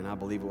And I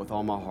believe it with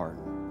all my heart.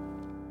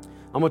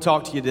 I'm going to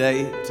talk to you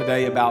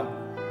today about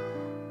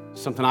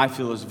something I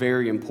feel is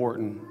very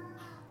important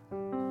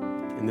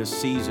in this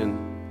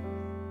season.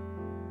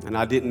 And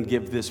I didn't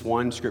give this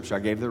one scripture. I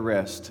gave the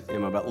rest.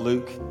 About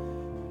Luke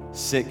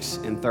 6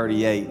 and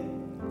 38.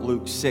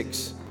 Luke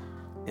 6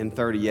 and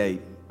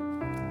 38.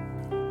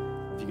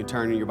 If you can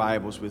turn in your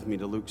Bibles with me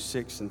to Luke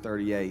 6 and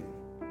 38.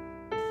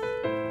 Let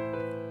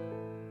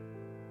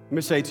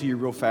me say to you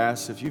real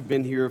fast, if you've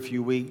been here a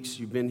few weeks,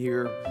 you've been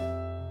here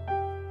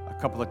a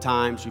couple of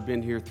times, you've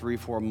been here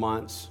 3-4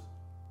 months,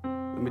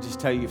 let me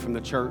just tell you from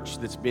the church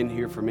that's been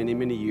here for many,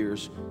 many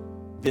years,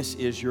 this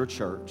is your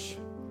church.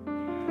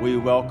 We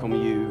welcome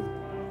you,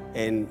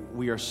 and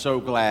we are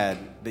so glad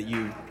that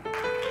you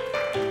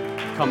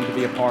come to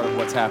be a part of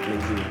what's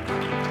happening here.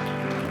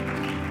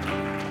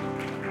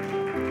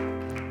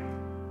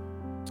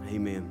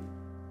 Amen.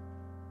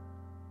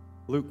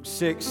 Luke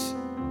 6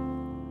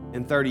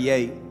 and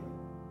 38.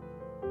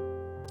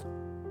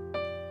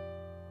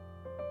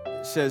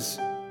 It says,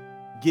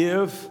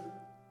 "Give,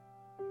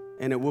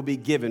 and it will be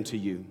given to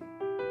you.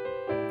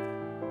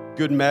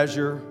 Good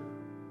measure,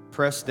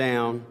 pressed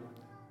down,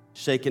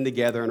 shaken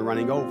together, and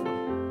running over,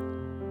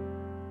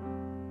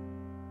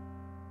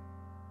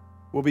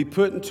 will be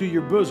put into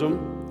your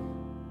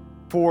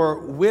bosom,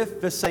 for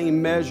with the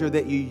same measure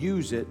that you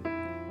use it,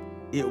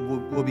 it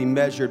will be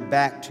measured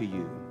back to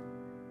you."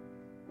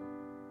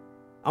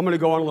 I'm going to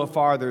go on a little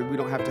farther. We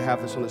don't have to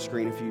have this on the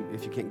screen if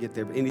you can't get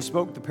there. And he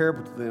spoke the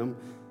parable to them.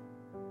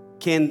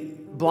 "Can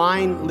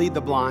blind lead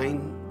the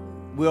blind?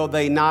 Will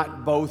they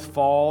not both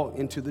fall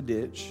into the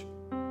ditch?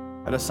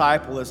 A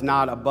disciple is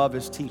not above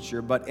his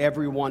teacher, but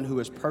everyone who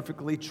is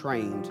perfectly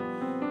trained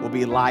will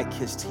be like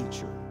his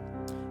teacher.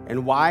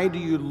 And why do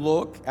you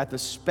look at the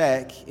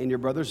speck in your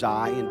brother's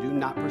eye and do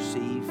not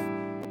perceive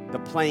the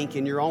plank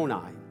in your own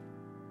eye?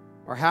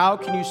 Or how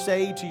can you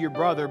say to your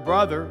brother,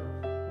 'Brother,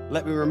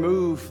 let me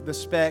remove the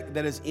speck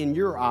that is in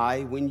your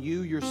eye,' when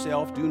you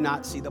yourself do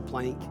not see the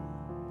plank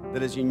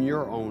that is in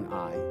your own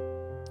eye?"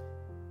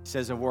 He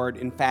says a word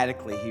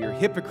emphatically here,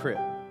 "Hypocrite.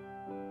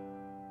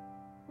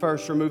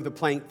 First remove the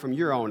plank from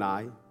your own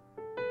eye,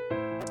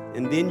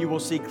 and then you will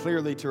see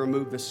clearly to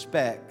remove the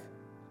speck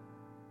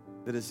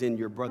that is in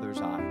your brother's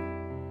eye."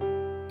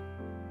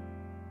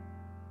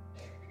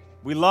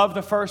 We love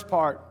the first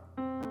part.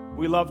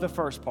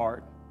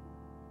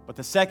 But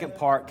the second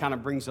part kind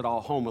of brings it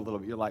all home a little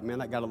bit. You're like, man,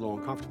 that got a little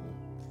uncomfortable.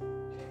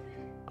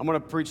 I'm going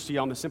to preach to you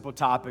on the simple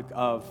topic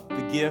of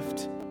the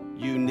gift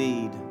you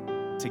need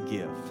to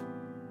give.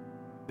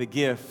 The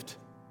gift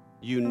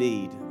you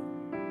need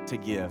to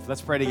give.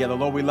 Let's pray together.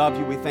 Lord, we love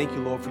you. We thank you,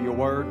 Lord, for your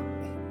word.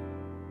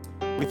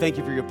 We thank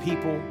you for your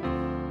people.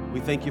 We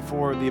thank you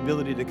for the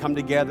ability to come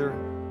together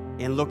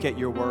and look at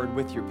your word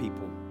with your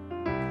people.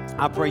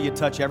 I pray you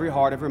touch every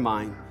heart, every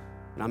mind,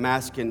 and I'm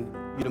asking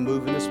you to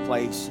move in this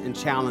place and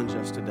challenge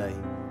us today.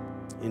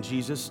 In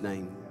Jesus'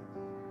 name.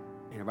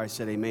 And everybody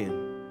said amen.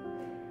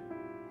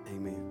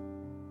 Amen.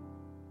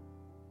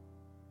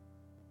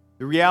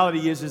 The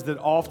reality is that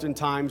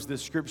oftentimes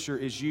this scripture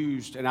is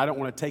used, and I don't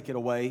want to take it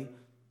away,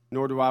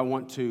 nor do I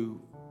want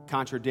to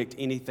contradict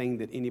anything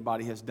that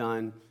anybody has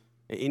done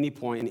at any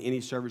point in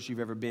any service you've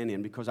ever been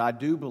in, because I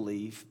do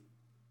believe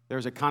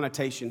there's a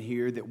connotation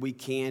here that we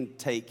can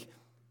take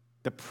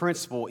the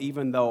principle,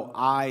 even though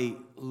I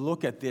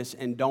look at this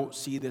and don't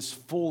see this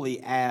fully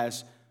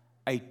as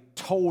a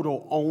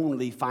total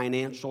only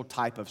financial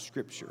type of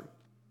scripture.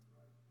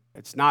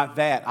 It's not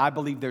that. I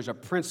believe there's a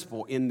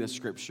principle in this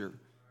scripture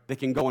that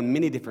can go in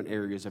many different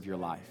areas of your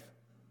life.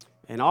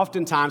 And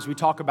oftentimes we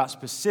talk about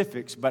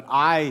specifics, but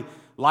I,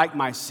 like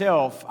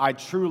myself, I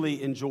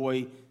truly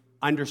enjoy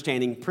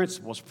understanding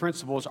principles.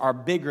 Principles are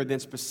bigger than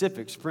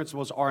specifics.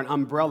 Principles are an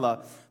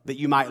umbrella that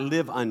you might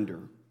live under.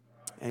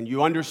 And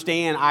you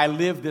understand, I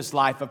live this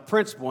life of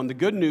principle. And the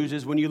good news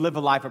is when you live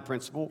a life of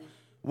principle,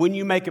 when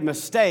you make a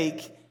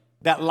mistake,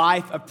 that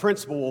life of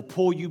principle will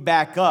pull you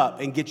back up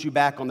and get you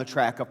back on the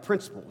track of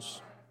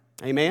principles.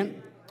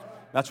 Amen?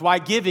 That's why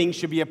giving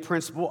should be a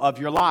principle of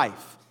your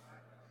life.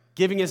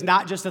 Giving is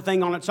not just a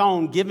thing on its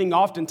own. Giving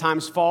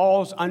oftentimes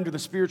falls under the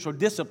spiritual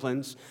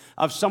disciplines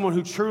of someone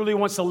who truly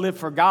wants to live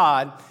for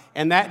God,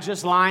 and that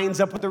just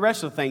lines up with the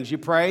rest of the things. You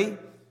pray,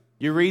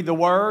 you read the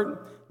word,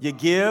 you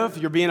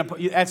give,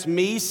 that's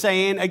me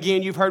saying,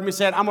 again, you've heard me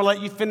say it, I'm going to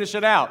let you finish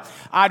it out.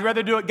 I'd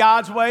rather do it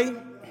God's way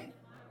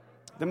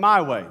than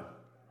my way.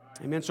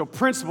 Amen. So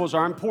principles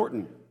are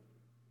important.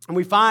 And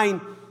we find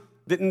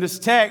that in this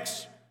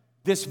text,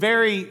 this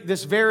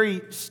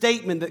very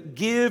statement that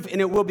give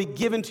and it will be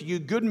given to you,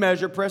 good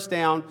measure, pressed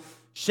down,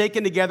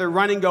 shaken together,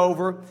 running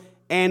over,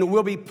 and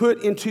will be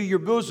put into your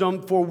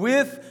bosom, for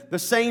with the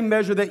same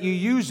measure that you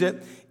use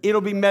it,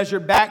 it'll be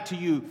measured back to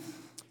you.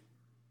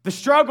 The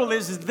struggle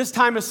is this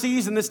time of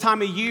season, this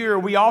time of year,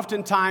 we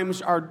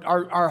oftentimes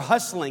are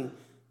hustling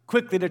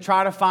quickly to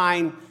try to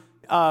find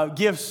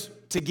gifts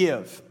to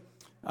give.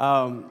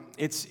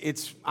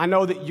 I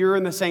know that you're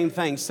in the same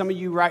thing. Some of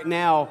you right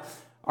now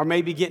are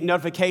maybe getting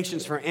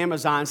notifications from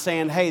Amazon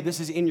saying, hey,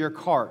 this is in your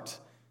cart.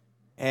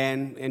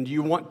 And do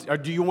you want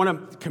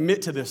to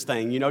commit to this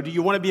thing? Do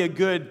you want to be a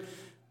good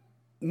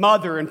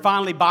mother and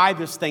finally buy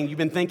this thing you've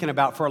been thinking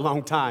about for a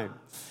long time?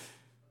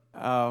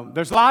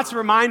 There's lots of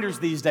reminders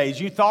these days.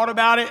 You thought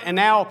about it, and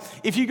now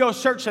if you go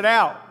search it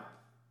out,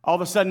 all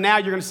of a sudden now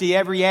you're going to see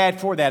every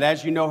ad for that,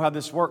 as you know how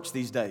this works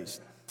these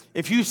days.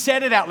 If you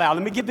said it out loud,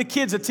 let me give the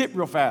kids a tip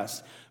real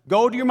fast.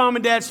 Go to your mom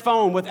and dad's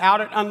phone without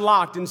it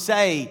unlocked and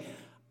say,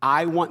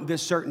 I want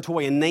this certain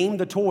toy, and name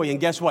the toy, and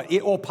guess what?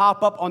 It will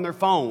pop up on their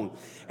phone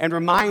and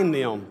remind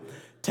them.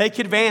 Take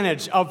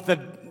advantage of the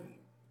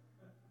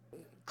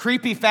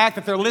creepy fact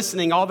that they're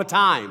listening all the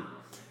time.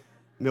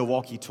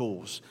 Milwaukee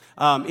Tools.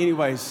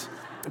 Anyways,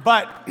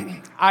 but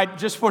I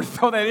just want to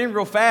throw that in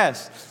real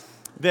fast.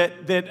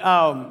 That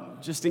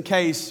just in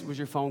case, was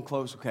your phone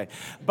closed? Okay.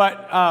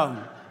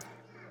 But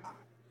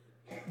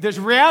there's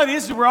reality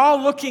is we're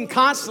all looking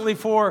constantly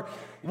for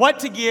what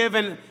to give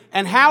and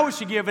how we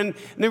should give. And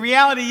the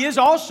reality is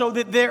also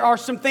that there are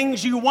some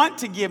things you want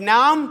to give.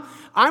 Now,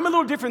 I'm a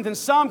little different than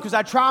some because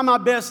I try my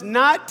best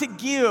not to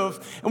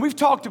give. And we've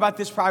talked about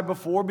this probably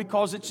before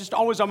because it's just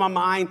always on my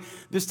mind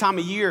this time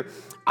of year.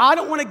 I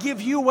don't want to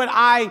give you what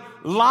I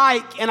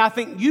like and I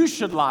think you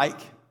should like.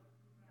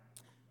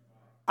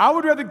 I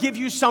would rather give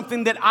you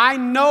something that I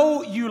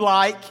know you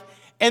like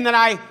and that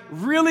I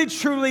really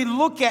truly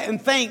look at and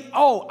think,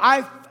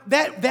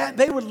 that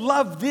they would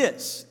love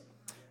this.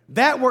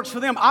 That works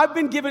for them. I've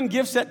been given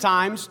gifts at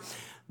times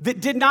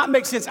that did not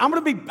make sense. I'm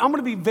going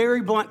to be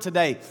very blunt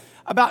today.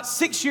 About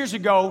 6 years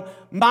ago,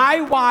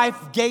 my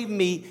wife gave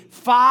me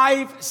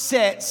 5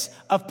 sets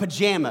of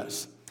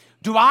pajamas.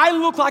 Do I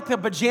look like the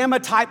pajama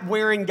type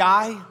wearing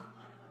guy?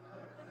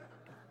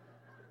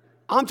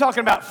 I'm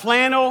talking about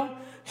flannel,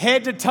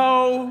 head to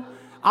toe.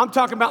 I'm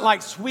talking about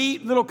like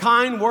sweet little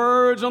kind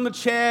words on the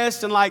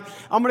chest and like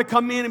I'm going to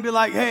come in and be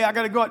like, hey, I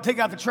got to go out and take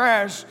out the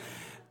trash.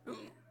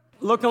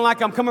 Looking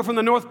like I'm coming from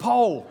the North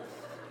Pole.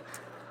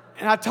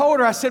 And I told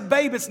her, I said,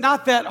 babe, it's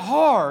not that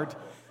hard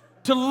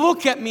to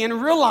look at me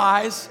and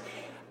realize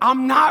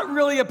I'm not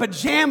really a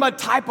pajama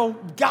type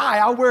of guy.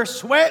 I wear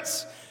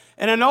sweats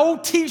and an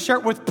old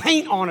t-shirt with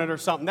paint on it or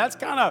something. That's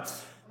kind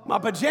of my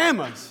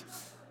pajamas.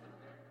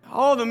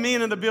 All the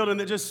men in the building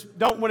that just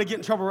don't want to get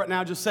in trouble right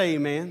now, just say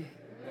amen.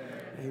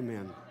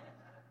 Amen.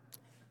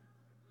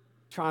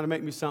 Trying to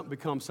make me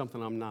become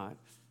something I'm not.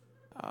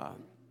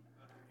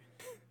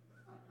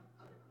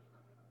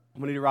 I'm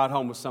going to need to ride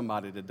home with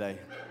somebody today.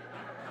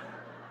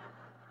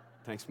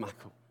 Thanks,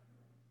 Michael.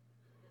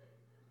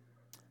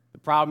 The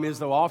problem is,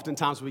 though,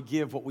 oftentimes we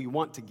give what we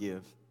want to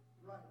give,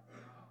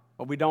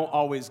 but we don't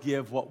always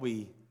give what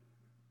we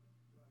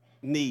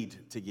need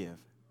to give. I'm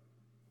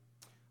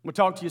going to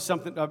talk to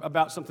you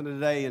about something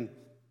today, and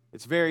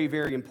it's very,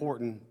 very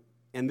important.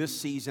 In this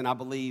season, I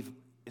believe,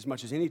 as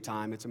much as any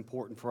time, it's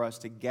important for us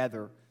to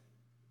gather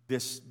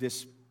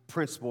this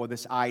principle,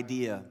 this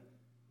idea,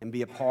 and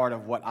be a part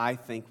of what I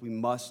think we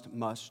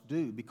must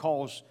do.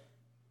 Because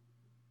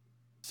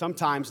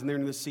sometimes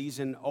during this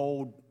season,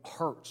 old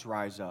hurts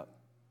rise up.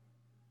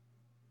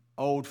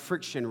 Old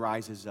friction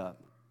rises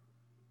up.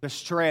 The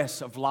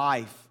stress of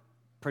life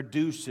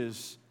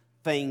produces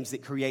things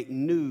that creates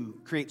new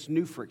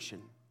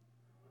friction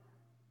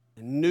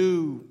and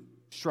new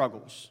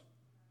struggles.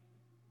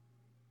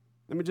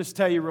 Let me just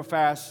tell you real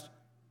fast,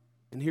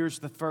 and here's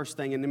the first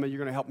thing, and then you're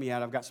going to help me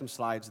out. I've got some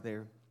slides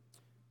there.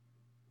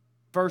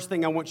 First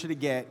thing I want you to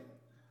get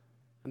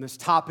on this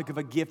topic of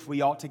a gift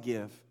we ought to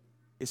give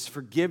is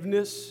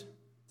forgiveness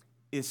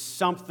is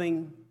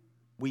something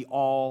we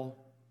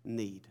all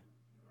need.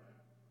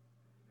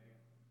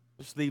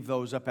 Just leave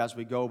those up as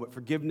we go, but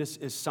forgiveness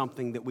is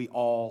something that we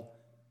all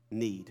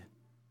need.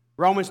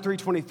 Romans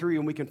 3:23,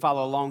 and we can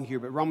follow along here,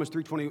 but Romans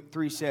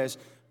 3:23 says,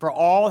 for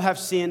all have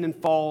sinned and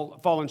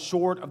fallen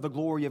short of the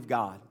glory of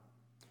God.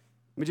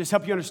 Let me just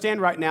help you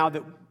understand right now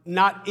that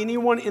not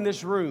anyone in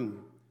this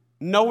room,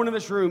 no one in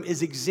this room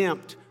is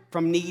exempt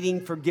from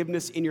needing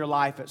forgiveness in your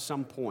life at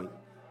some point.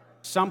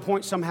 Some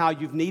point, somehow,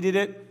 you've needed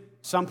it.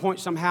 Some point,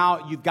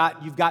 somehow, you've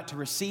got to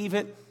receive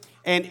it.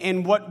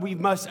 And what we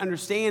must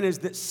understand is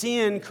that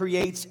sin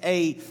creates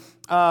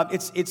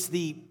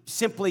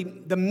simply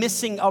the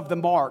missing of the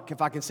mark,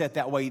 if I can say it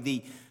that way,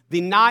 the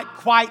not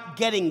quite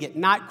getting it,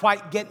 not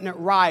quite getting it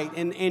right.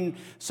 And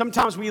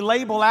sometimes we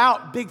label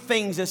out big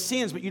things as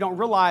sins, but you don't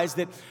realize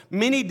that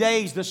many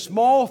days the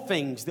small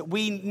things that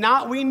we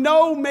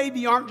know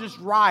maybe aren't just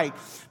right.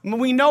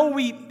 We know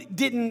we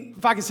didn't,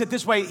 if I can say it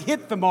this way,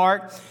 hit the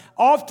mark.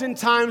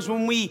 Oftentimes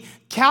when we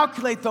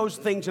calculate those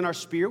things in our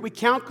spirit, we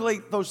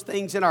calculate those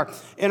things in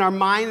our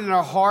mind and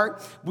our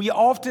heart, we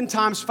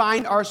oftentimes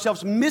find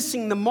ourselves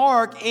missing the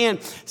mark,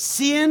 and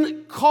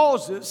sin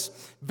causes,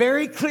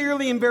 very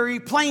clearly and very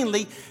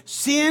plainly,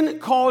 sin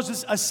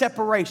causes a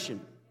separation.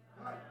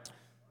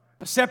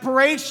 A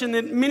separation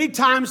that many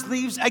times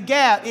leaves a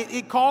gap.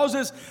 It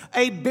causes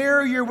a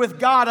barrier with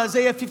God.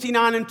 Isaiah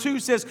 59:2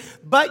 says,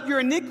 "But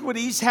your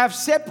iniquities have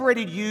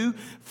separated you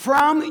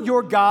from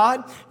your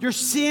God. Your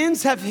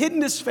sins have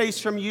hidden his face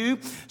from you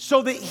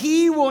so that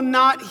he will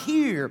not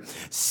hear."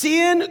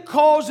 Sin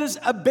causes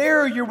a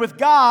barrier with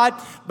God,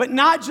 but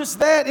not just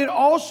that, it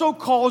also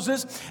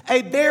causes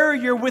a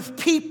barrier with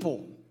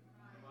people.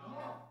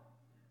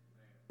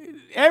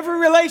 Every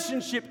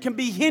relationship can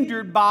be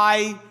hindered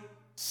by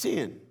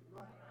sin.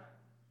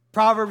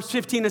 Proverbs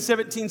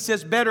 15:17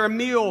 says, "Better a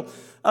meal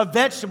of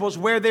vegetables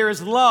where there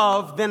is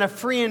love than a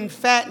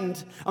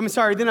fattened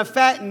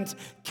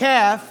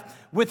calf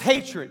with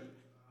hatred."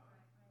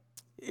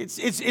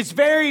 It's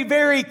very,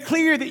 very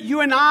clear that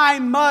you and I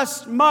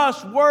must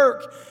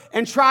work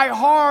and try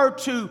hard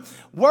to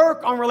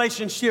work on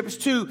relationships,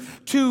 to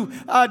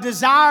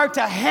desire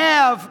to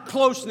have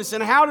closeness.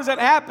 And how does that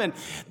happen?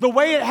 The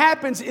way it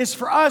happens is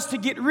for us to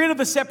get rid of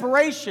the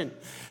separation,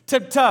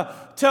 to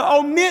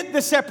omit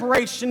the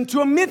separation,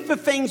 to omit the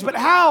things. But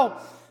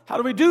how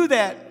do we do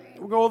that?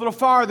 We'll go a little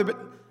farther, but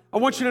I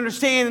want you to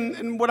understand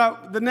in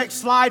the next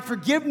slide,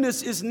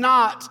 forgiveness is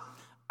not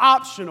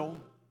optional.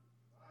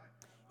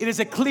 It is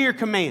a clear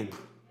command.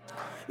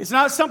 It's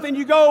not something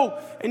you go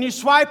and you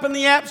swipe in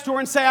the app store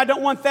and say, "I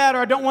don't want that," or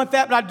 "I don't want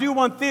that, but I do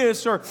want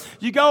this." Or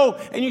you go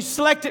and you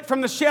select it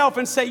from the shelf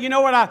and say, "You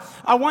know what,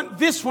 I want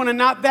this one and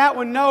not that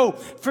one." No,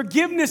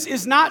 forgiveness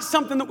is not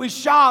something that we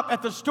shop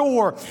at the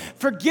store.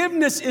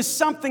 Forgiveness is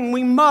something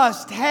we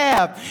must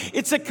have.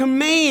 It's a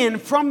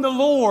command from the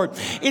Lord.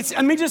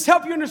 Let me just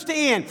help you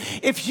understand.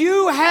 If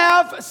you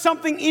have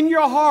something in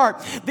your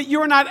heart that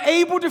you're not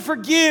able to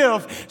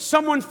forgive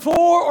someone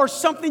for, or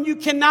something you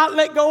cannot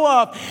let go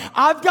of,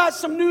 I've got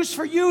some news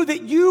for you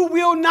that you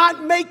will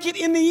not make it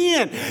in the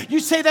end. You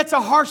say that's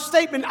a harsh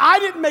statement. I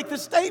didn't make the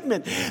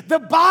statement. The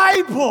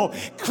Bible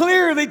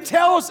clearly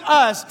tells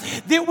us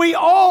that we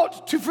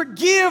ought to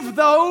forgive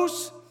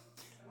those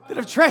that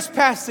have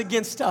trespassed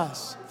against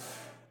us.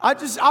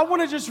 I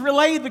want to just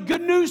relay the good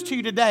news to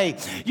you today.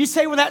 You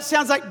say, "Well, that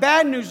sounds like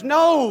bad news."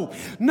 No,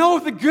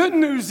 the good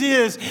news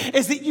is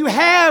that you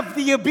have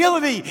the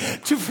ability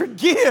to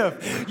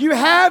forgive. You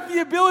have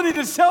the ability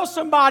to tell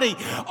somebody,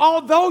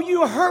 "Although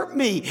you hurt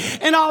me,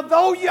 and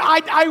although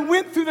I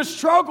went through the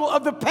struggle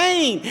of the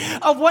pain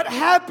of what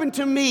happened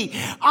to me,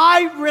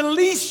 I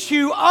release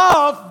you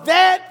of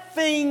that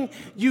thing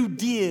you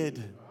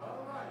did.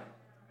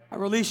 I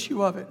release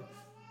you of it."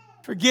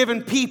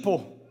 Forgiven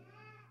people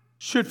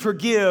should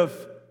forgive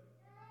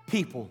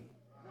people.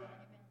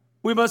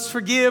 We must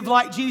forgive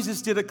like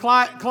Jesus did.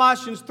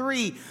 Colossians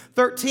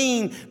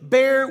 3:13,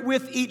 "Bear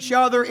with each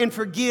other and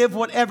forgive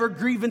whatever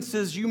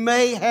grievances you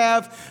may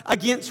have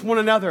against one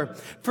another.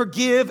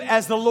 Forgive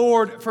as the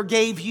Lord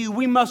forgave you."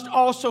 We must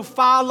also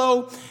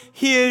follow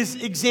his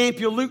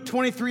example. Luke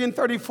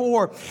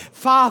 23:34,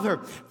 "Father,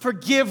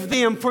 forgive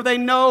them, for they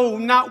know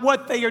not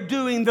what they are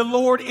doing." The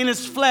Lord in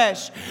his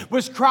flesh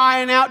was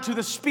crying out to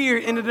the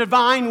Spirit in a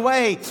divine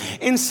way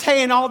and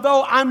saying,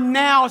 "Although I'm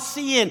now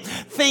seeing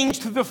things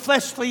through the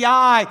fleshly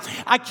eye,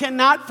 I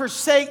cannot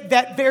forsake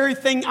that very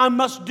thing I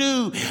must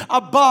do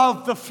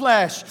above the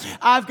flesh."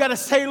 I've got to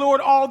say, "Lord,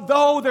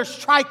 although they're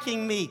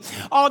striking me,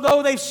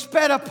 although they've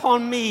sped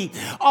upon me,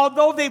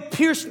 although they've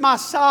pierced my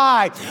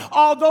side,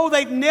 although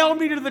they've nailed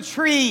me to the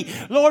tree,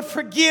 Lord,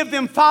 forgive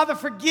them. Father,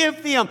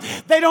 forgive them.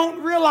 They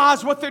don't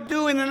realize what they're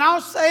doing." And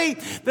I'll say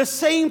the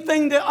same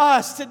thing to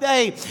us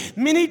today.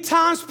 Many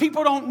times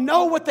people don't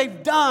know what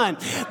they've done.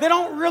 They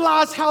don't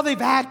realize how they've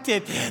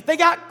acted. They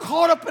got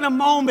caught up in a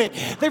moment.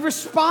 They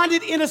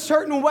responded in a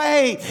certain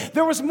way.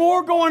 There was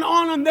more going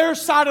on their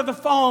side of the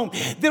phone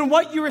than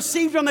what you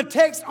received on the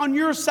text on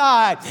your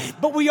side.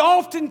 But we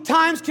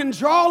oftentimes can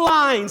draw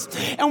lines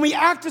and we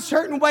act a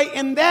certain way,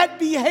 and that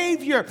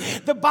behavior,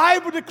 the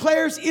Bible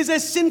declares, is a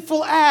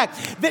sinful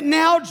act that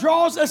now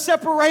draws a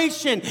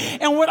separation.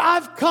 And what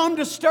I've come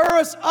to stir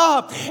us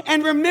up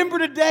and remember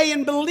today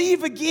and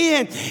believe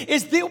again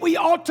is that we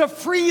ought to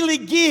freely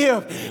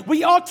give.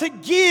 We ought to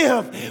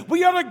give.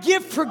 We ought to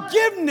give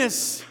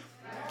forgiveness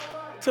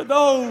to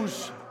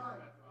those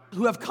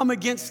who have come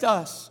against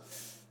us.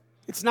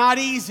 It's not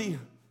easy,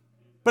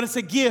 but it's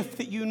a gift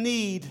that you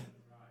need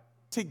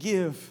to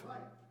give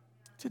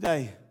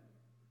today.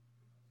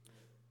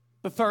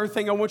 The third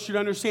thing I want you to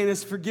understand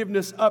is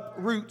forgiveness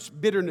uproots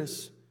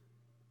bitterness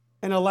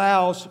and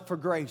allows for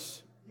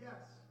grace.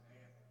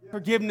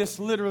 Forgiveness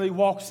literally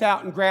walks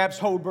out and grabs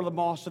hold, Brother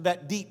Moss, of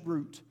that deep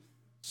root.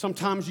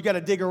 Sometimes you got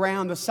to dig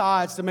around the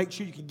sides to make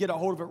sure you can get a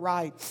hold of it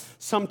right.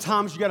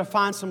 Sometimes you got to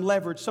find some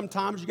leverage.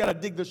 Sometimes you got to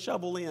dig the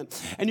shovel in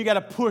and you got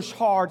to push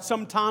hard.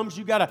 Sometimes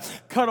you got to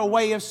cut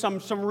away of some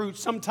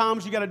roots.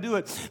 Sometimes you got to do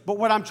it. But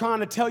what I'm trying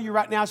to tell you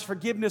right now is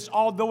forgiveness,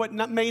 although it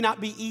may not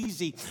be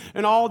easy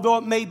and although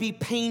it may be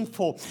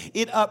painful,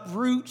 it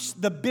uproots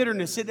the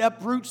bitterness. It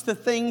uproots the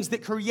things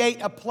that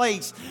create a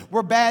place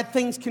where bad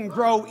things can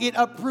grow. It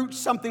uproots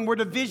something where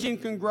division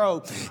can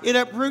grow. It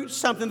uproots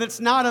something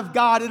that's not of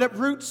God. It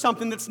uproots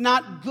something that's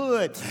not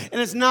good and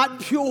it's not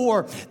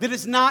pure, that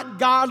is not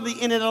godly,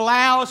 and it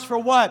allows for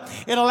what?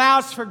 It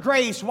allows for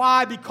grace.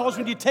 Why? Because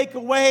when you take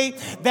away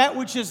that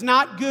which is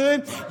not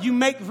good, you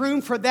make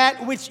room for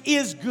that which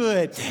is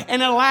good.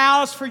 And it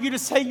allows for you to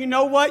say, you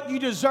know what? You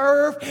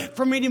deserve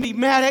for me to be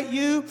mad at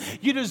you.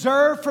 You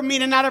deserve for me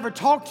to not ever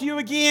talk to you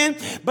again.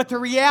 But the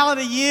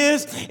reality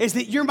is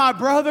that you're my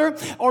brother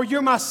or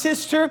you're my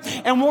sister,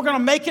 and we're going to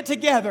make it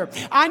together.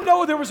 I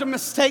know there was a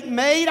mistake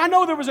made. I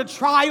know there was a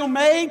trial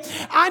made.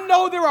 I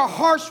know there are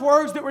harsh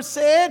words that were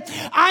said.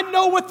 I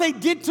know what they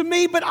did to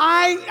me, but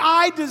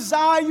I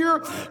desire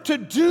to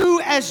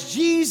do as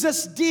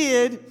Jesus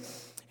did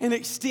and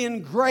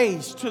extend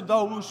grace to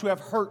those who have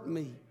hurt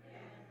me.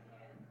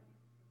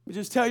 Let me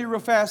just tell you real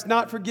fast,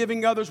 not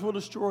forgiving others will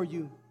destroy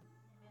you.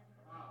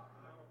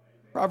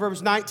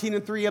 Proverbs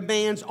 19:3, a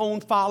man's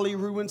own folly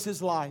ruins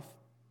his life,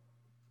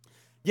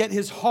 yet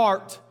his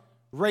heart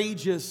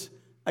rages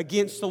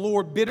against the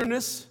Lord.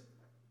 Bitterness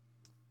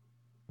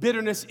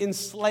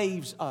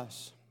enslaves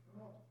us.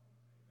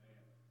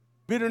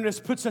 Bitterness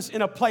puts us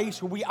in a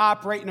place where we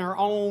operate in our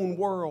own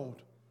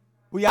world.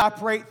 We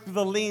operate through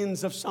the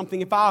lens of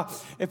something. If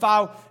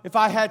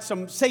I had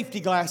some safety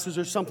glasses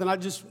or something, I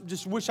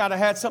just wish I'd have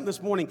had something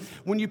this morning.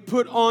 When you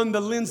put on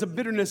the lens of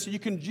bitterness, you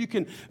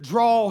can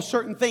draw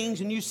certain things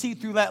and you see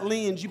through that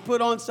lens. You put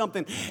on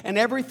something and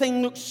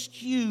everything looks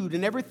skewed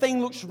and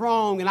everything looks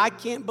wrong, and I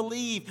can't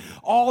believe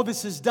all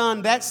this is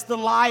done. That's the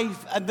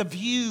life and the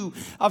view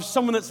of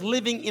someone that's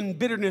living in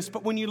bitterness.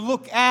 But when you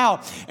look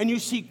out and you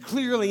see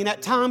clearly, and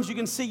at times you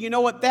can see, you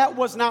know what, that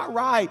was not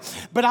right.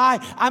 But I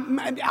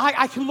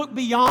can look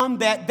beyond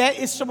that. That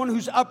is someone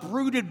who's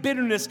uprooted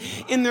bitterness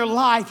in their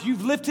life.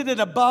 You've lifted it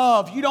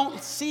above. You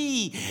don't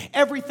see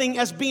everything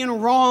as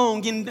being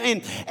wrong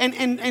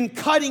and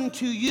cutting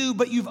to you,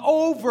 but you've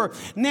overcome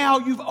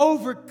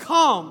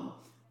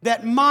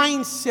that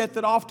mindset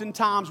that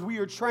oftentimes we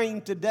are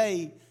trained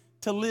today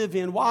to live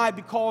in. Why?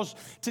 Because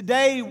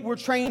today we're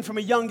trained from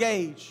a young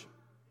age.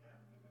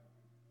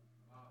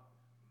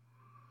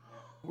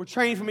 We're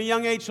trained from a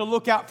young age to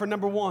look out for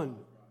number one.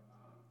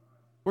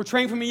 We're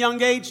trained from a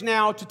young age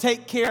now to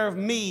take care of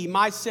me,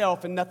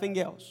 myself, and nothing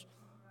else.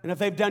 And if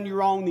they've done you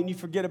wrong, then you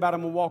forget about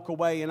them and walk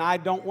away. And I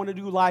don't want to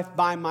do life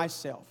by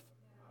myself.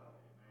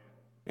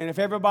 And if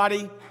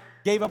everybody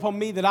gave up on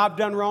me that I've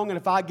done wrong, and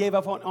if I gave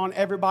up on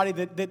everybody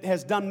that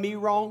has done me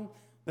wrong,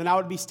 then I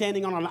would be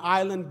standing on an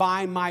island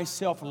by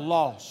myself,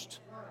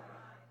 lost.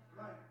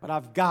 But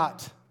I've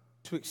got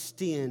to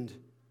extend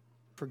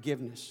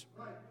forgiveness.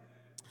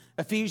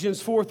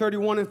 Ephesians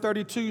 4:31 and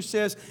 32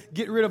 says,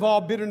 get rid of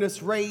all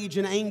bitterness, rage,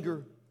 and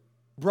anger,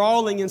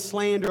 brawling and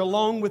slander,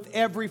 along with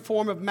every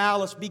form of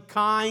malice. Be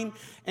kind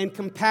and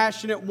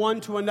compassionate one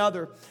to one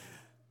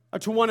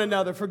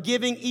another,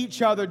 forgiving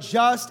each other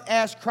just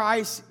as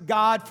Christ,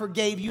 God,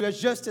 forgave you.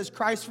 Just as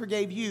Christ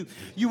forgave you.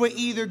 You will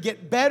either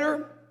get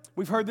better,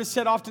 we've heard this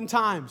said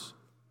oftentimes,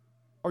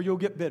 or you'll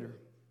get bitter.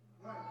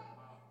 You're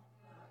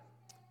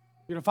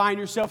going to find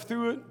yourself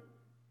through it,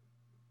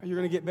 or you're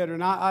going to get better.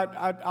 And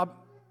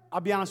I'll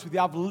be honest with you,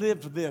 I've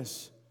lived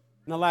this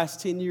in the last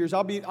 10 years.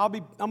 I'm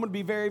going to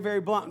be very, very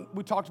blunt.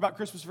 We talked about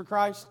Christmas for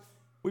Christ.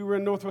 We were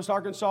in Northwest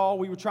Arkansas.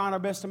 We were trying our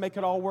best to make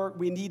it all work.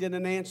 We needed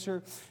an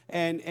answer,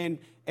 and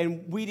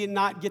we did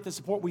not get the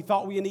support we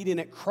thought we needed, and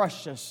it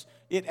crushed us.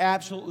 It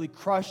absolutely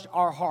crushed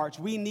our hearts.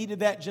 We needed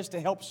that just to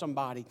help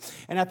somebody.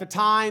 And at the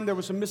time, there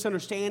was some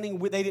misunderstanding.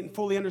 They didn't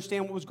fully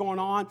understand what was going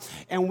on,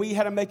 and we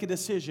had to make a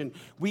decision.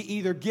 We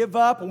either give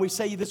up and we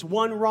say this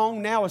one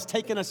wrong now is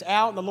taking us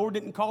out and the Lord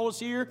didn't call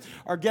us here,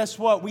 or guess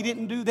what? We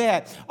didn't do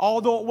that.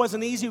 Although it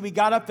wasn't easy, we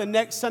got up the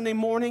next Sunday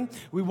morning.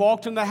 We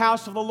walked in the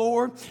house of the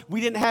Lord. We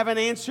didn't have an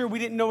answer. We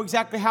didn't know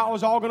exactly how it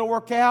was all going to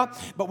work out,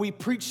 but we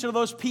preached to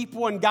those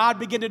people, and God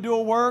began to do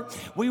a work.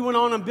 We went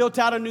on and built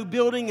out a new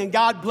building, and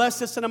God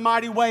blessed us in a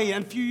mighty way.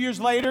 And a few years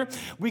later,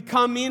 we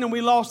come in and we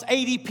lost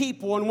 80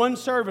 people in one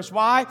service.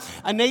 Why?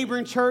 A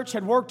neighboring church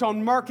had worked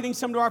on marketing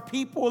some to our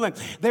people, and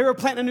they were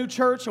planting a new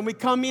church, and we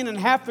come in and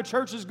half the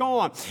church is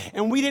gone.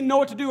 And we didn't know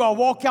what to do. I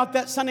walk out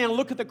that Sunday and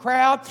look at the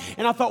crowd,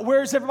 and I thought,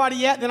 where's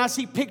everybody at? Then I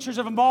see pictures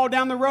of them all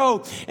down the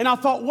road, and I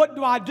thought, what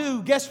do I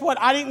do? Guess what?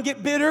 I didn't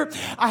get bitter.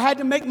 I had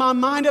to make my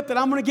mind up that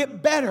I'm going to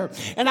get better.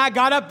 And I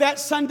got up that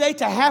Sunday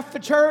to half the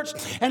church,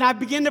 and I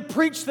began to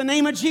preach the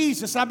name of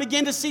Jesus. I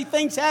began to see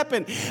things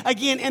happen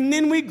again, and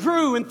then we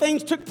grew and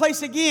things took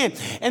place again.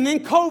 And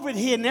then COVID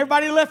hit and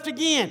everybody left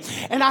again.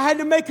 And I had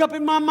to make up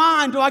in my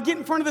mind, do I get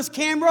in front of this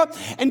camera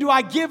and do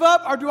I give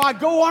up or do I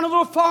go on a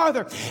little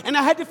farther? And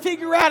I had to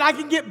figure out I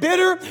can get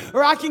bitter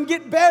or I can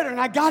get better.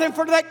 And I got in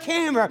front of that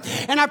camera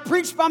and I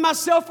preached by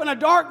myself in a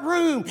dark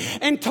room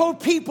and told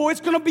people it's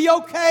going to be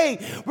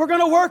okay. We're going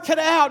to work it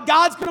out.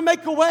 God's going to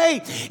make a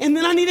way. And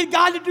then I needed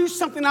God to do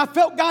something. I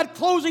felt God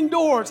closing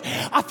doors.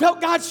 I felt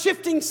God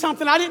shifting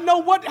something. I didn't know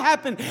what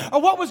happened or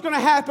what was going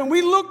to happen.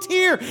 We looked looked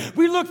here,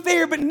 we looked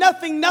there, but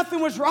nothing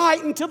was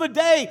right until the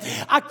day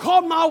I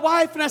called my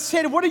wife and I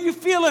said, what are you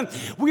feeling?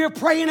 We were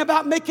praying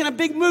about making a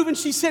big move. And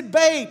she said,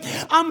 babe,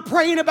 I'm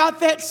praying about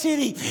that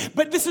city,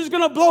 but this is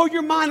going to blow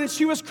your mind. And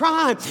she was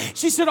crying.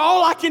 She said,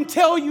 all I can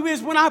tell you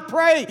is when I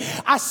pray,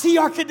 I see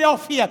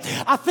Arkadelphia.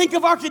 I think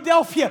of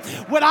Arkadelphia.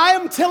 What I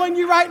am telling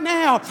you right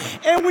now,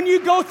 and when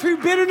you go through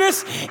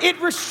bitterness, it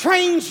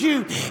restrains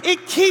you.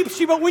 It keeps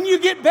you. But when you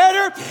get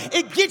better,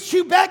 it gets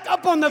you back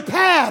up on the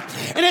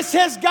path. And it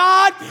says,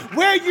 God,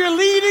 where you're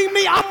leading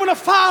me, I'm going to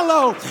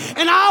follow.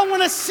 And I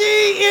want to see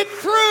it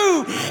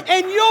through.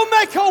 And you'll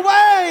make a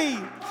way.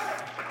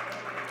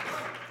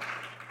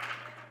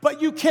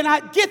 But you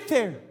cannot get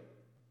there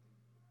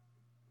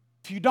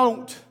if you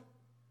don't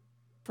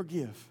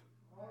forgive.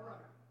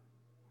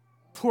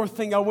 Fourth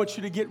thing I want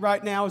you to get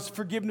right now is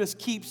forgiveness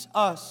keeps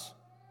us.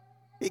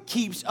 It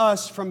keeps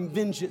us from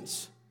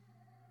vengeance.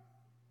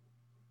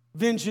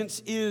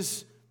 Vengeance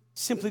is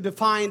simply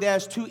defined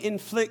as to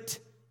inflict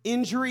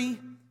injury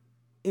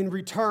in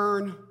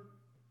return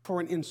for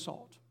an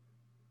insult.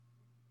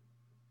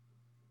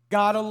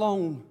 God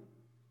alone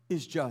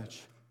is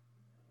judge.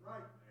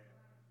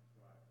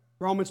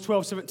 Romans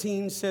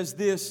 12:17 says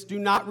this, do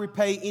not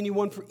repay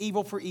anyone for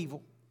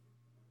evil.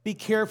 Be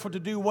careful to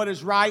do what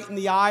is right in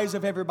the eyes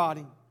of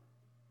everybody.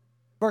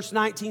 Verse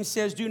 19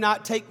 says, do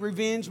not take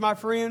revenge, my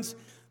friends,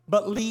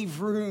 but leave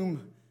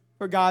room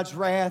for God's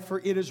wrath, for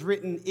it is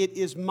written, it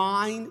is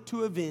mine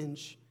to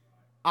avenge.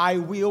 I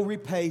will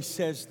repay,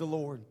 says the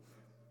Lord.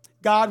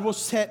 God will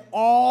set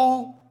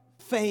all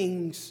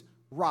things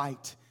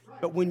right.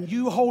 But when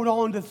you hold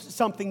on to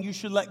something you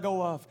should let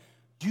go of,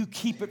 you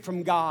keep it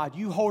from God.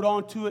 You hold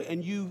on to it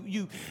and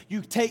you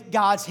take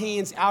God's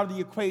hands out of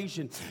the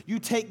equation. You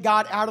take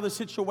God out of the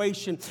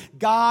situation.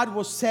 God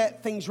will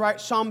set things right.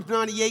 Psalm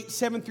 98,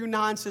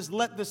 7-9 says,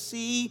 let the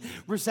sea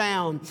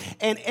resound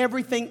and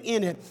everything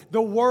in it,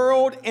 the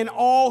world and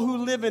all who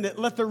live in it.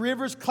 Let the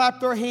rivers clap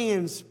their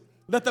hands.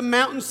 Let the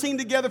mountains sing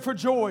together for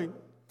joy.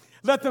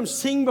 Let them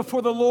sing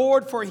before the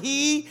Lord, for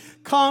he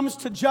comes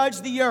to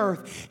judge the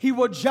earth. He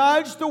will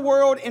judge the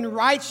world in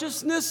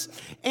righteousness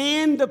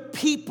and the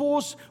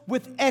peoples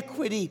with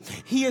equity.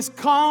 He has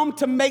come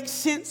to make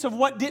sense of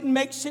what didn't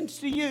make sense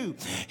to you.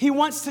 He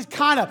wants to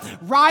kind of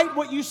right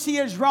what you see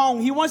as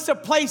wrong. He wants to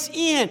place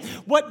in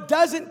what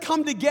doesn't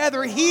come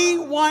together. He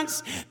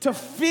wants to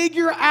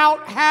figure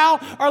out how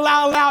or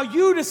allow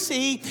you to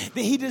see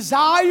that he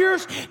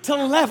desires to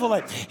level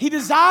it. He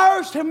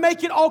desires to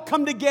make it all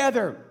come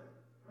together.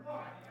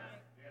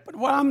 But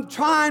what I'm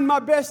trying my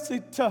best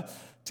to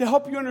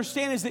help you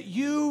understand is that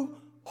you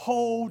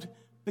hold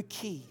the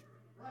key.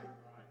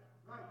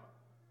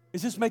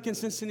 Is this making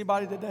sense to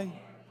anybody today?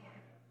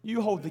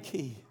 You hold the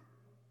key.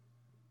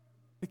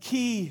 The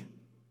key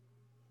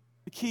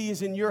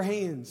is in your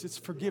hands. It's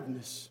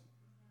forgiveness.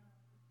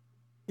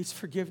 It's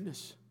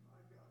forgiveness.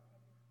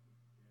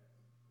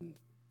 The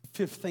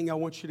fifth thing I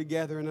want you to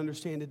gather and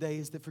understand today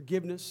is that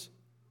forgiveness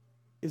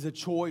is a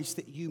choice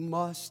that you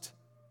must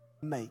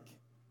make.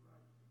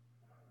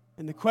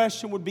 And the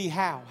question would be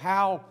how?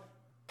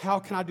 How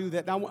can I do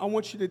that? Now, I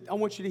want you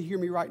to hear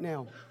me right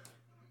now.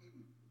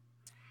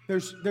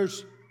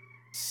 There's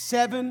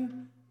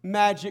 7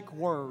 magic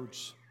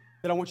words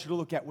that I want you to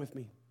look at with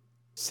me.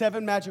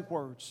 7 magic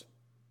words.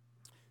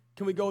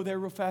 Can we go there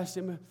real fast,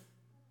 Emma?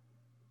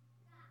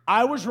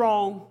 I was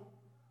wrong.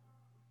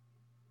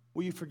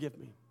 Will you forgive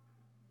me?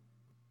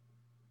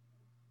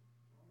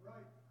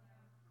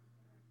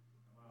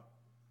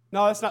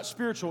 No, that's not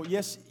spiritual.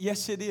 Yes,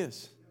 it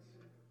is.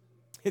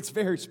 It's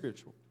very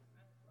spiritual.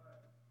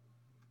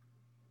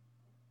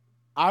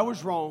 I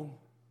was wrong.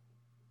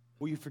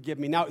 Will you forgive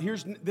me? Now,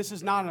 this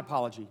is not an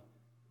apology.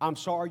 I'm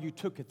sorry you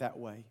took it that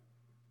way.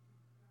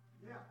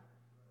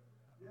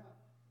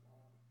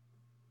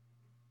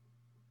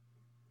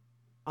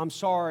 I'm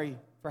sorry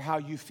for how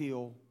you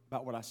feel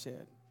about what I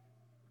said.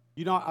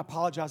 You're not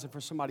apologizing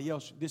for somebody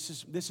else. This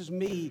is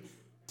me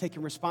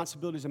taking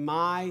responsibilities in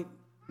my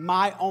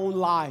own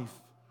life.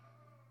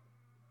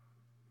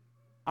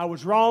 I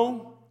was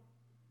wrong.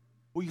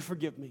 Will you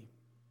forgive me?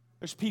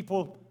 There's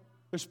people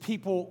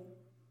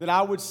that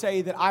I would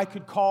say that I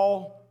could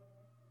call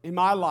in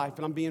my life,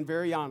 and I'm being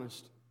very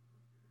honest.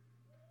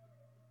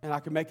 And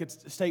I could make a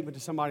statement to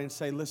somebody and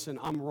say, listen,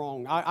 I'm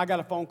wrong. I got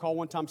a phone call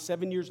one time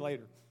 7 years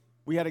later.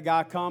 We had a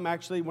guy come,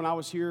 actually, when I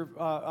was here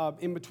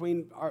in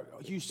between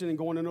Houston and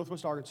going to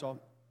Northwest Arkansas.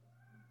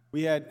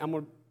 I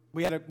won't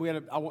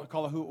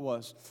call it who it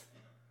was,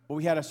 but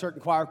we had a certain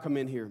choir come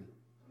in here.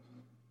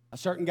 A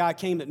certain guy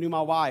came that knew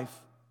my wife.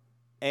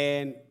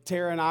 And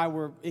Tara and I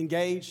were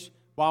engaged.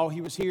 While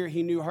he was here,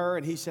 he knew her,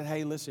 and he said,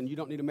 hey, listen, you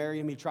don't need to marry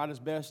him. He tried his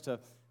best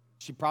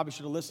she probably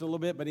should have listened a little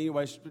bit, but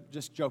anyways,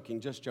 just joking.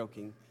 That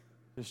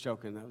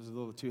was a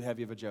little too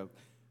heavy of a joke.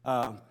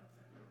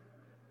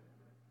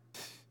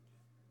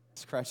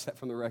 Scratch that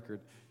from the record.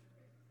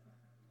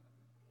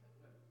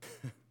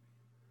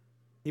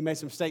 He made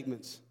some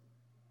statements,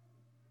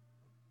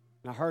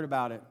 and I heard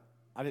about it.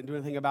 I didn't do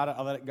anything about it.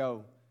 I let it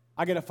go.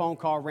 I get a phone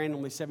call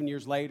randomly 7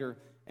 years later,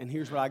 and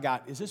here's what I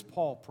got. Is this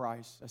Paul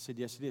Price? I said,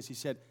 yes, it is. He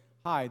said,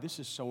 hi, this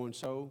is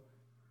so-and-so.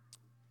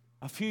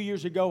 A few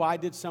years ago, I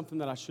did something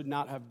that I should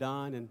not have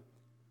done, and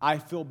I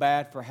feel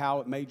bad for how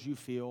it made you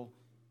feel,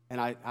 and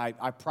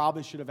I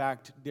probably should have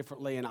acted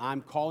differently, and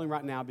I'm calling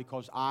right now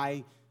because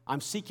I'm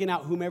seeking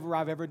out whomever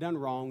I've ever done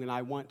wrong, and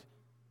I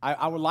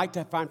would like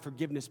to find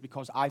forgiveness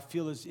because I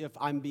feel as if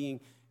I'm being,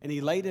 and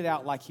he laid it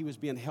out like he was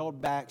being held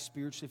back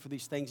spiritually for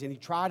these things, and he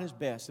tried his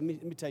best.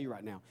 Let me tell you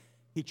right now,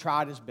 he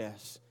tried his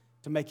best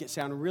to make it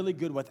sound really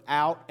good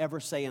without ever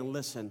saying,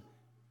 listen,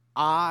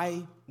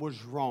 I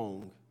was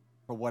wrong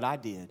for what I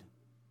did.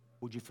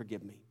 Would you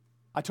forgive me?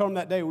 I told him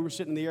that day, we were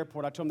sitting in the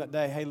airport, I told him that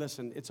day, hey,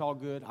 listen, it's all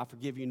good. I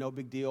forgive you, no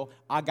big deal.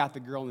 I got the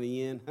girl in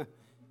the end.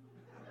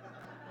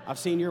 I've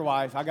seen your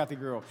wife. I got the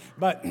girl.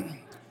 But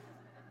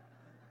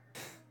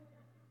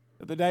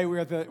the day we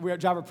were at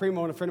Java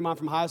Primo, and a friend of mine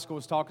from high school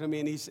was talking to me,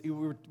 and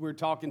we were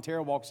talking.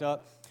 Tara walks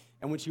up,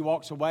 and when she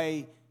walks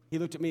away, he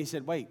looked at me and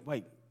said, wait,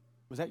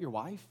 was that your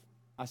wife?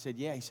 I said,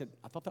 yeah. He said,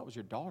 I thought that was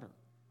your daughter.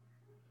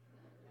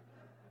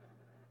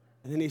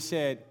 And then he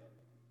said,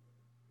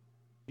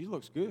 she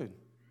looks good.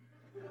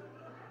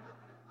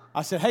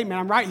 I said, hey, man,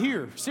 I'm right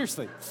here.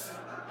 Seriously.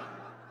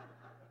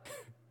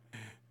 I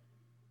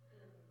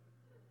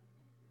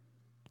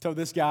told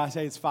this guy, I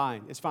said, it's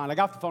fine. It's fine. I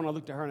got off the phone, I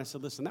looked at her, and I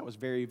said, listen, that was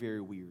very,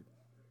 very weird.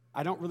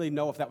 I don't really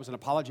know if that was an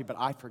apology, but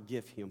I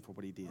forgive him for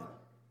what he did.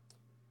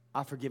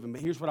 I forgive him.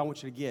 But here's what I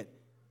want you to get.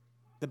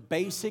 The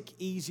basic,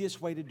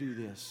 easiest way to do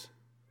this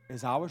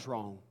is I was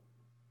wrong.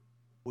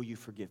 Will you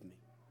forgive me?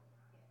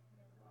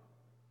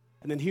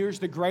 And then here's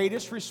the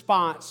greatest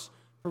response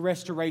for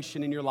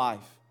restoration in your life.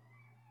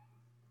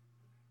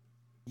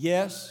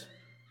 Yes,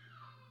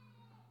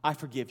 I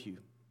forgive you.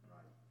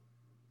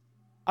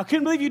 I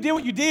couldn't believe you did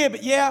what you did,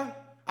 but yeah.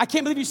 I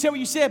can't believe you said what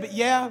you said, but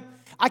yeah.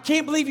 I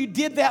can't believe you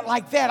did that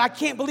like that. I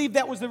can't believe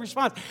that was the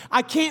response.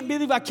 I can't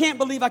believe.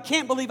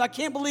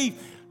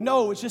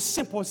 No, it's just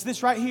simple. It's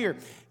this right here.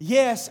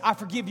 Yes, I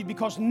forgive you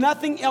because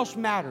nothing else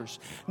matters.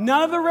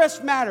 None of the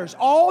rest matters.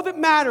 All that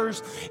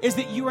matters is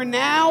that you are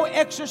now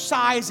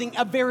exercising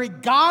a very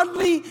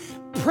godly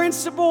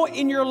principle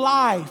in your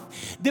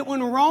life that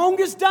when wrong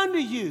is done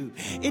to you,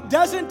 it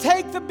doesn't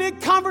take the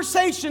big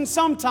conversation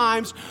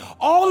sometimes.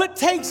 All it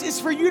takes is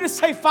for you to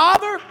say,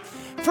 Father,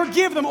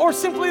 forgive them. Or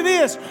simply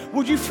this,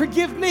 would you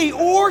forgive me?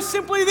 Or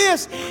simply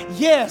this,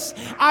 yes,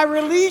 I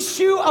release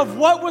you of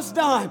what was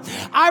done.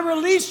 I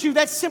release you.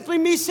 That's simply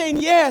me saying,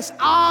 yes,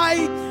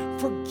 I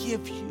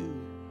forgive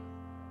you.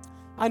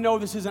 I know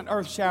this isn't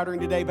earth-shattering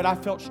today, but I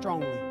felt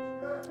strongly.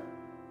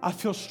 I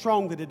feel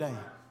strongly today.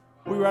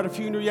 We were at a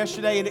funeral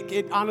yesterday, and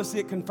it honestly,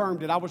 it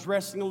confirmed it. I was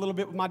wrestling a little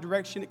bit with my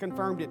direction. It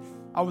confirmed it.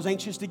 I was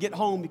anxious to get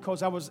home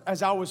because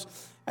as I was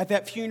at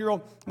that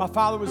funeral, my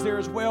father was there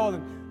as well,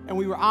 and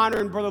we were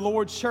honoring Brother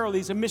Lord Shirley.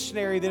 He's a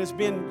missionary that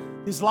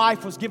his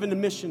life was given to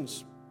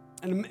missions.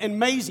 An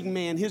amazing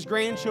man. His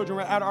grandchildren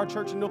were at our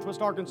church in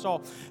Northwest Arkansas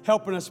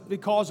helping us.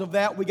 Because of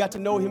that, we got to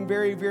know him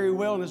very, very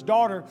well. And his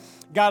daughter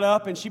got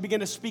up and she began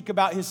to speak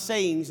about his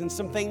sayings and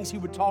some things he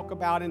would talk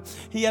about. And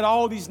he had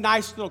all these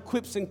nice little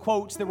quips and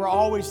quotes that were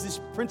always these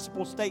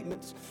principal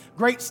statements,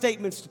 great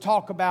statements to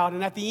talk about.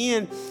 And at the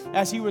end,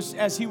 as he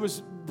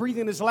was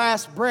breathing his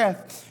last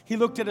breath, he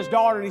looked at his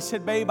daughter and he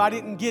said, babe, I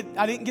didn't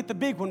get the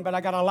big one, but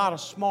I got a lot of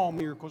small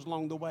miracles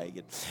along the way.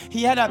 And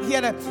he had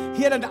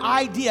an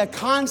idea, a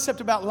concept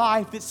about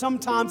life that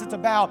sometimes it's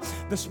about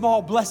the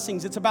small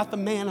blessings. It's about the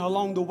manna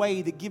along the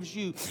way that gives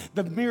you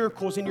the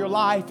miracles in your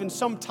life. And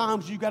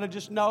sometimes you got to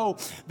just know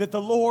that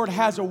the Lord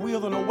has a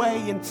will and a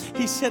way. And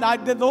he said,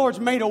 the Lord's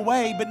made a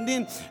way. But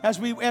then as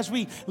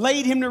we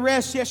laid him to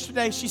rest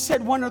yesterday, she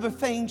said one other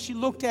thing. She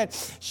looked at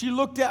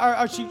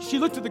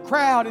the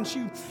crowd and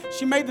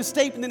she made the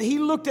statement that he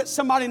looked at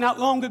somebody not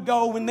long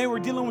ago when they were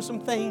dealing with some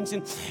things.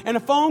 And a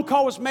phone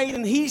call was made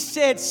and he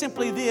said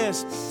simply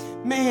this,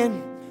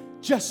 man,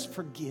 just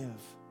forgive.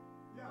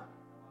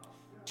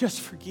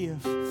 Just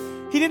forgive.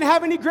 He didn't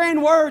have any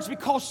grand words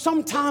because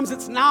sometimes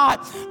it's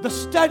not the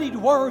studied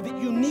word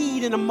that you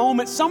need in a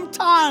moment.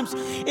 Sometimes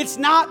it's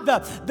not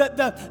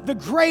the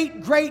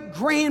great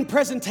grand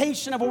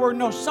presentation of a word.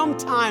 No,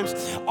 sometimes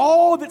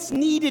all that's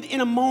needed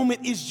in a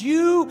moment is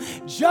you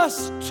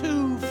just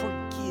to forgive.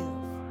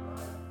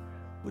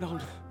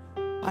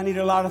 I need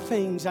a lot of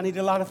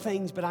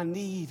things, but I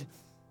need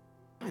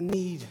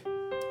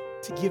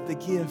to give the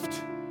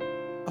gift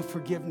of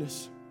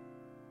forgiveness.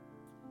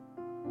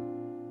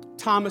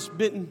 Thomas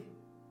Benton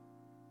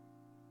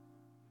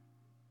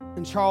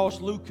and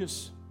Charles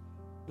Lucas,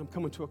 and I'm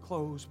coming to a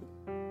close, but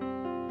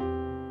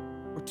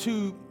were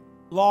two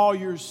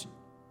lawyers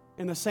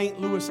in the St.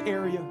 Louis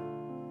area.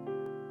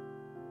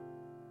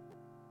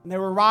 And they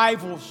were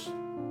rivals.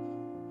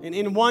 And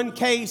in one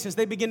case, as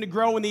they began to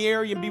grow in the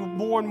area and be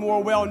more and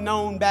more well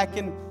known back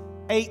in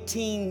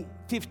 18,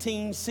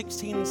 15,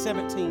 16, and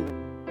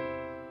 17,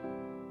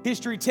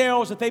 history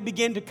tells that they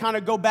began to kind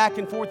of go back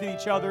and forth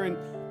at each other.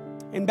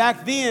 And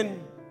back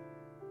then,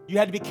 you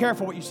had to be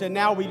careful what you said.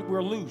 Now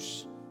we're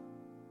loose.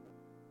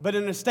 But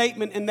in a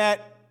statement in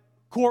that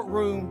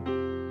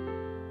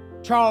courtroom,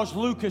 Charles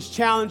Lucas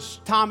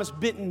challenged Thomas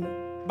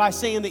Benton by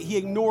saying that he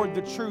ignored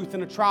the truth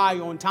in a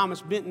trial, and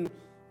Thomas Benton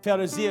felt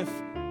as if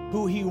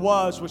who he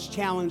was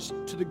challenged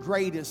to the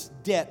greatest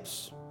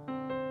depths.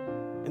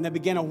 And they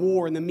began a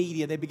war in the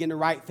media. They began to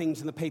write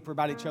things in the paper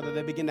about each other.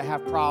 They began to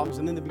have problems,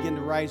 and then they began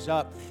to rise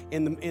up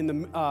in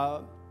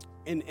the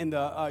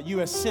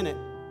U.S. Senate,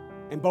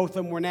 and both of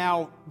them were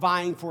now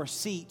vying for a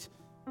seat.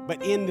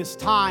 But in this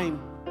time,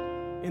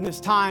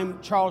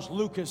 Charles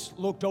Lucas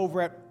looked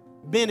over at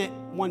Bennett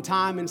one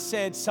time and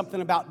said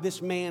something about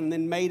this man, and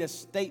then made a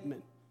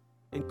statement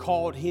and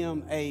called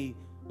him a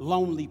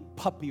lonely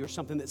puppy or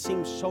something that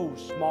seemed so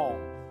small.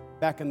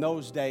 Back in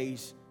those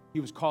days, he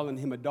was calling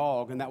him a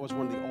dog, and that was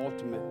one of the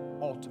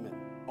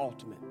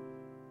ultimate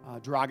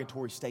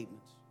derogatory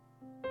statements.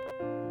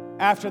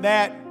 After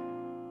that,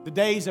 the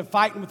days of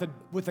fighting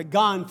with a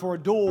gun for a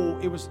duel,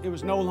 it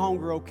was no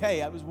longer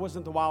okay. It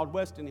wasn't the Wild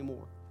West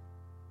anymore.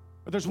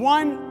 But there's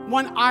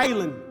one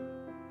island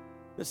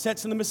that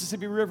sits in the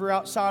Mississippi River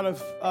outside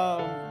of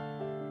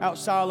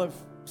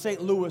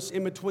St. Louis,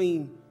 in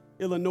between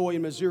Illinois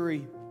and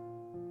Missouri.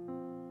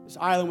 This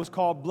island was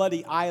called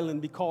Bloody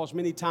Island because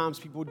many times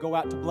people would go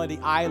out to Bloody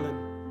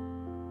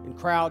Island and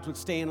crowds would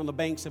stand on the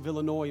banks of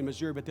Illinois and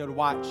Missouri, but they would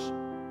watch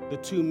the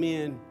two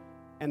men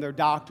and their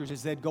doctors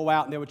as they'd go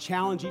out and they would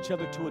challenge each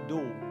other to a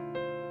duel.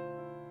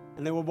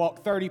 And they would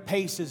walk 30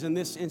 paces. In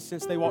this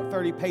instance, they walked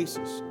 30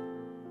 paces.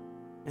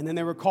 And then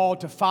they were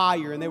called to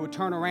fire, and they would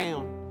turn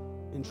around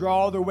and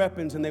draw their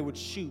weapons, and they would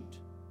shoot.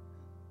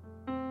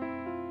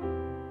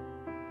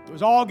 It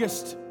was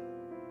August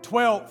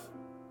 12th,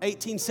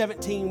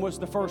 1817 was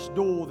the first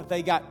duel that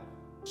they got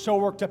so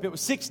worked up. It was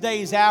 6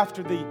 days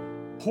after the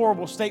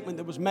horrible statement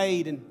that was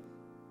made. And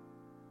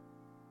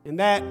in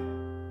that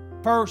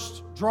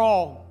first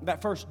duel,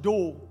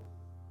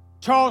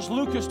 Charles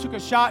Lucas took a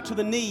shot to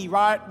the knee,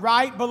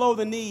 right below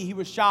the knee he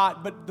was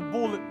shot, but the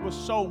bullet was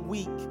so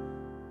weak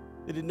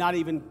that it did not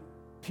even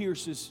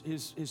pierce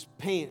his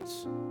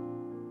pants.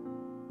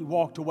 He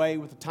walked away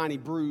with a tiny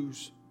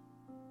bruise.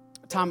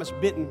 Thomas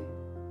Benton,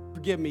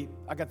 forgive me,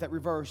 I got that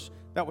reversed.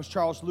 That was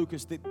Charles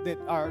Lucas,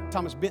 or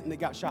Thomas Benton that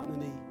got shot in the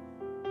knee.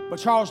 But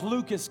Charles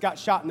Lucas got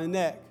shot in the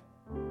neck,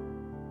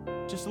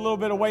 just a little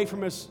bit away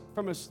from his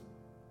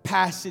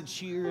passage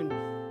here. And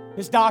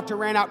his doctor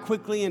ran out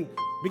quickly and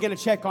began to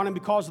check on him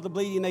because of the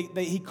bleeding.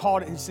 He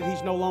caught it and said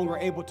he's no longer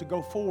able to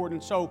go forward.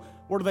 And so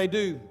what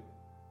do?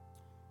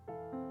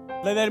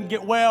 They let him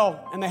get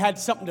well, and they had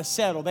something to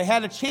settle. They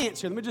had a chance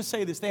here. Let me just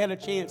say this. They had a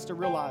chance to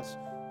realize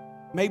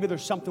maybe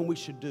there's something we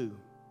should do.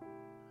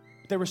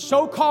 They were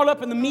so caught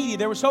up in the media,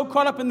 they were so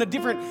caught up in the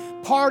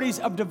different parties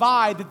of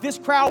divide that this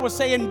crowd was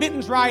saying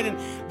Benton's right, and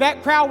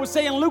that crowd was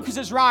saying Lucas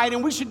is right,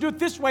 and we should do it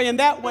this way and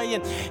that way.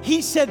 And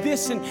he said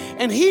this,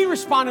 and he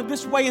responded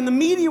this way, and the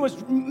media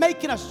was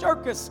making a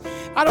circus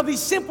out of these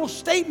simple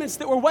statements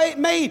that were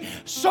made,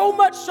 so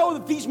much so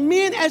that these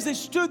men, as they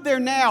stood there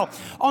now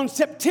on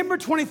September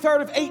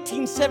 23rd of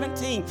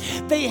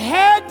 1817, they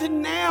had to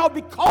now,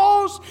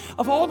 because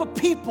of all the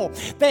people,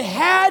 they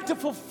had to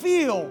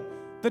fulfill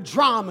the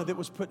drama that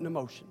was put in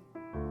motion.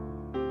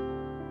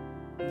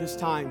 This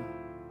time,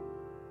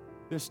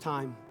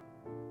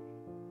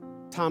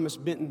 Thomas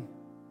Benton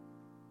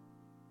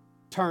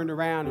turned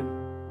around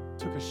and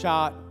took a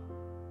shot.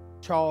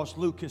 Charles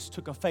Lucas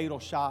took a fatal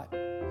shot.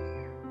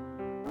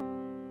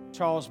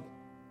 Charles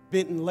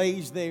Benton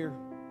lays there,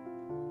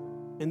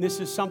 and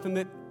this is something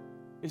that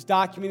is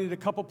documented a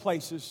couple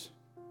places.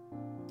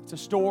 It's a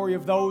story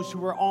of those who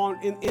were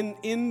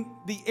in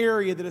the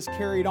area that is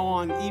carried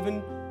on,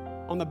 even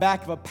on the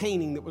back of a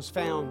painting that was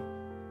found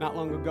not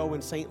long ago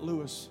in St.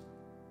 Louis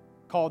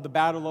called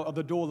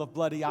the Duel of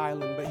Bloody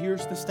Island. But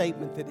here's the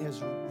statement that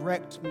has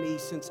wrecked me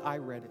since I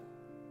read it.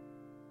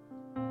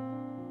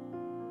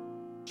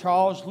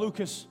 Charles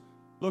Lucas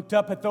looked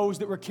up at those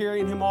that were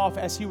carrying him off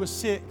as he was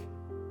sick.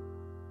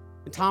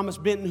 And Thomas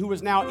Benton, who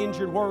was now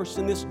injured worse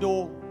in this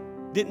duel,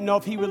 didn't know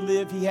if he would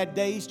live. He had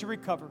days to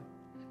recover.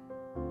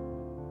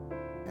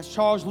 As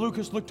Charles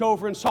Lucas looked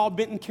over and saw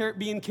Benton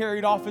being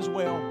carried off as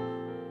well,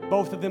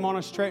 both of them on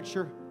a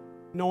stretcher,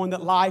 knowing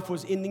that life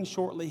was ending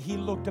shortly, he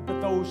looked up at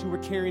those who were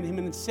carrying him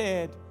and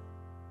said,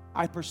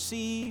 I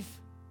perceive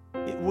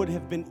it would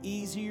have been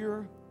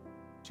easier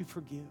to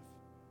forgive.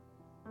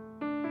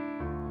 It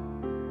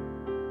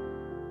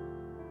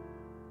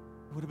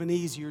would have been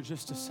easier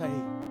just to say,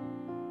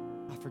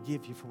 I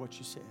forgive you for what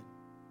you said.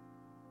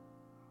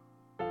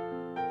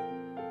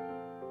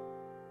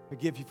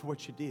 Forgive you for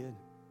what you did.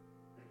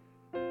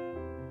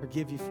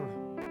 Forgive you for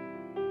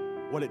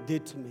what it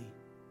did to me.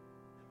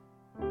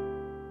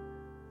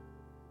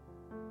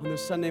 On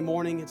this Sunday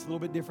morning, it's a little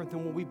bit different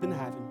than what we've been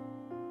having.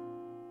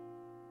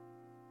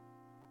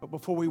 But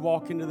before we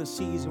walk into the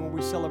season where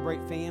we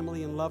celebrate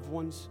family and loved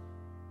ones,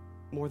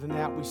 more than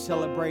that, we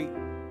celebrate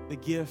the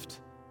gift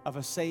of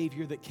a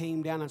Savior that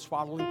came down in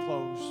swaddling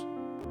clothes.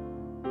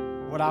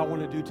 What I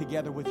want to do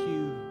together with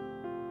you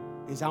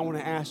is I want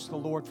to ask the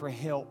Lord for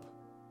help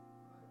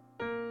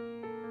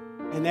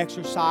in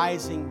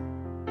exercising,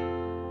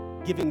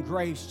 giving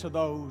grace to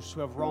those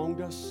who have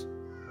wronged us,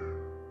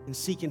 and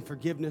seeking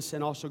forgiveness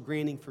and also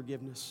granting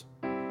forgiveness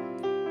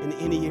in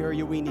any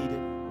area we need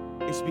it.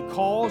 It's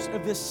because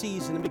of this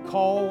season and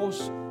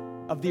because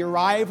of the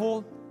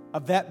arrival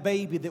of that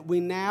baby that we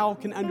now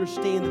can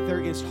understand that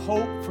there is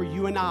hope for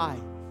you and I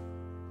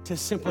to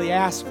simply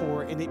ask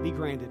for it and it be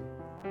granted.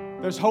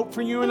 There's hope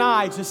for you and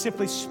I to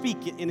simply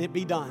speak it and it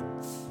be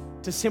done.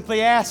 To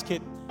simply ask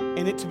it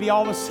and it to be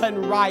all of a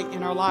sudden right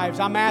in our lives.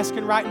 I'm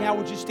asking right now,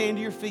 would you stand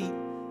to your feet?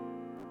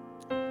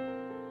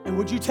 And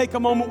would you take a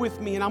moment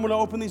with me? And I'm going to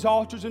open these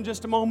altars in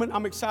just a moment.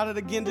 I'm excited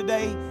again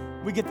today.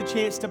 We get the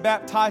chance to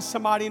baptize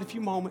somebody in a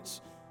few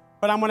moments.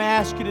 But I'm going to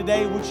ask you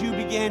today, would you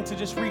begin to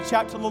just reach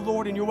out to the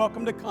Lord, and you're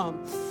welcome to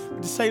come.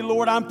 To say,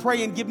 Lord, I'm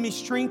praying, give me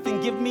strength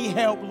and give me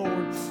help,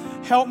 Lord.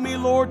 Help me,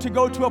 Lord, to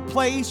go to a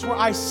place where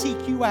I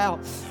seek you out.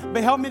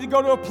 But help me to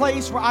go to a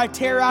place where I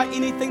tear out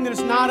anything that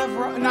is not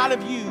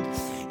of you.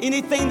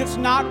 Anything that's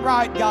not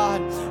right,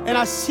 God. And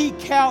I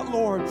seek out,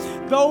 Lord,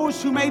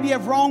 those who maybe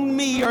have wronged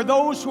me or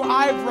those who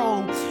I've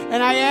wronged.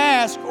 And I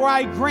ask or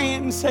I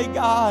grant and say,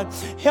 God,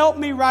 help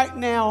me right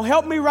now.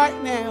 Help me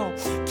right now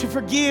to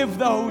forgive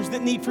those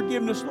that need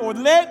forgiveness, Lord.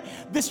 Let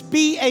this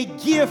be a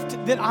gift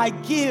that I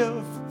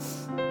give.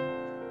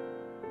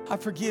 I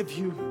forgive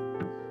you.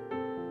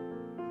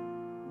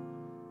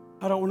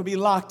 I don't want to be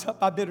locked up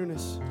by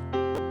bitterness.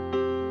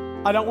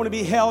 I don't want to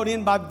be held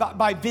in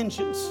by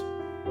vengeance.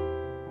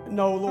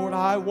 No, Lord,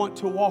 I want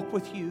to walk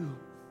with you,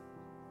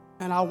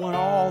 and I want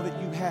all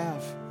that you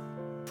have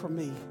for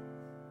me.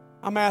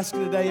 I'm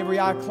asking today, every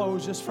eye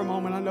closed just for a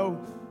moment. I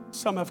know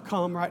some have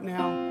come right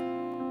now.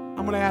 I'm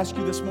going to ask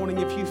you this morning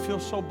if you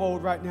feel so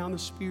bold right now in the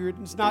Spirit.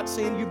 It's not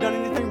saying you've done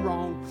anything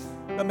wrong,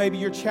 but maybe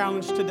you're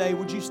challenged today.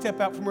 Would you step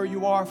out from where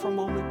you are for a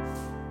moment?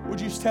 Would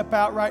you step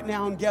out right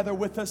now and gather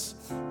with us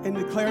and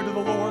declare to the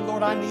Lord,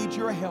 Lord, I need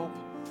your help.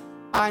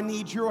 I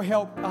need your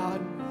help,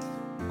 God.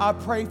 I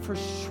pray for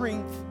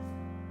strength.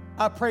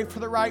 I pray for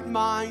the right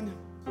mind.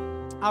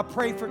 I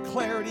pray for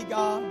clarity,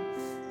 God.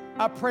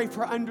 I pray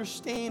for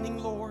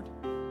understanding, Lord.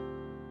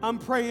 I'm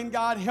praying,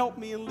 God, help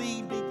me and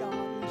lead me, God,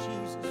 in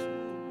Jesus' name.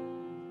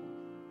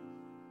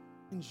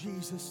 In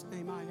Jesus'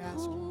 name I ask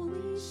you.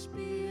 Holy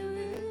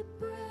Spirit,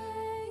 break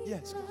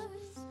Yes, God.